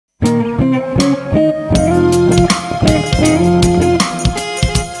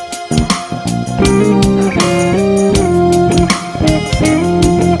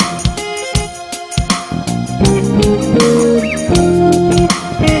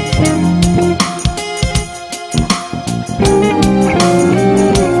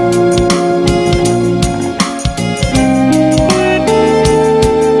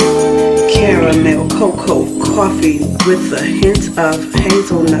with a hint of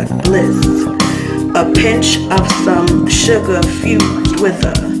hazelnut bliss. A pinch of some sugar fused with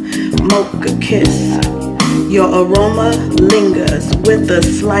a mocha kiss. Your aroma lingers with a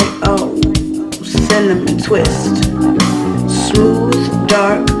slight, cinnamon twist. Smooth,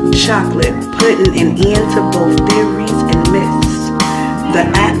 dark chocolate putting an end to both theories and myths. The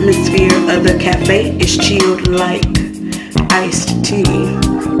atmosphere of the cafe is chilled like iced tea.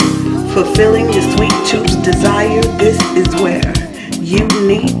 Fulfilling your sweet tooth's desire, this is where you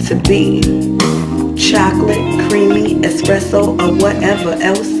need to be. Chocolate, creamy, espresso, or whatever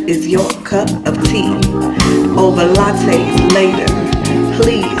else is your cup of tea. Over lattes later,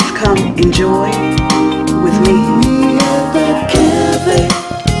 please come enjoy with me. Café,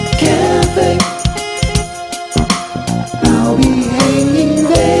 Café. I'll be hanging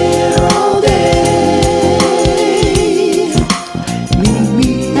there all day. Meet me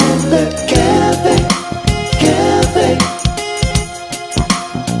at the Café, Café.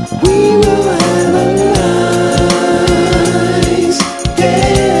 We will have a nice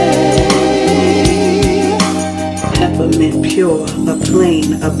day. Peppermint pure, a plain,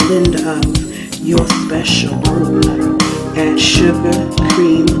 a blend of your special brew. Add sugar,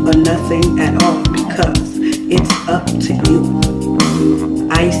 cream, or nothing at all because it's up to you.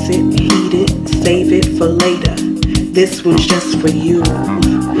 Ice it, heat it, save it for later. This one's just for you.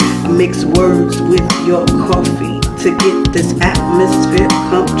 Mix words with your coffee to get this atmosphere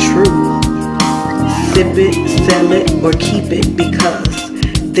come true. Sip it, sell it, or keep it because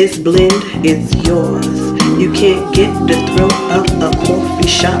this blend is yours. You can't get the thrill of a coffee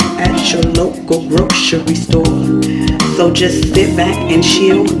shop at your local grocery store. So just sit back and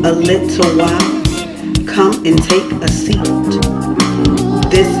chill a little while. Come and take a seat.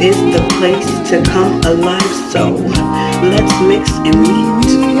 This is the place to come alive, so let's mix and meet.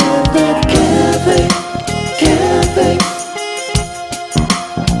 Café, Café.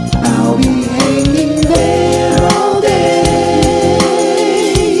 I'll be hanging there all day.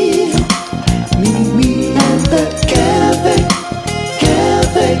 Meet me at the Café,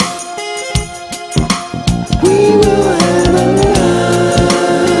 Café. We will have a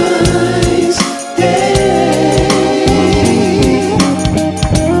nice day.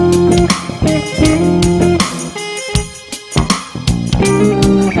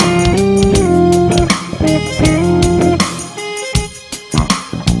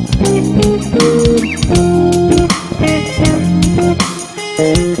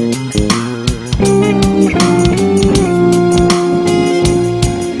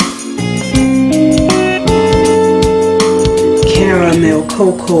 Caramel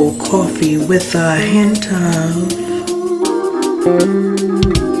cocoa coffee with a hint of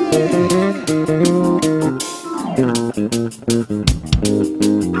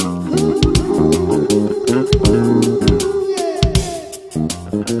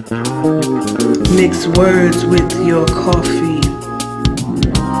mix words with your coffee.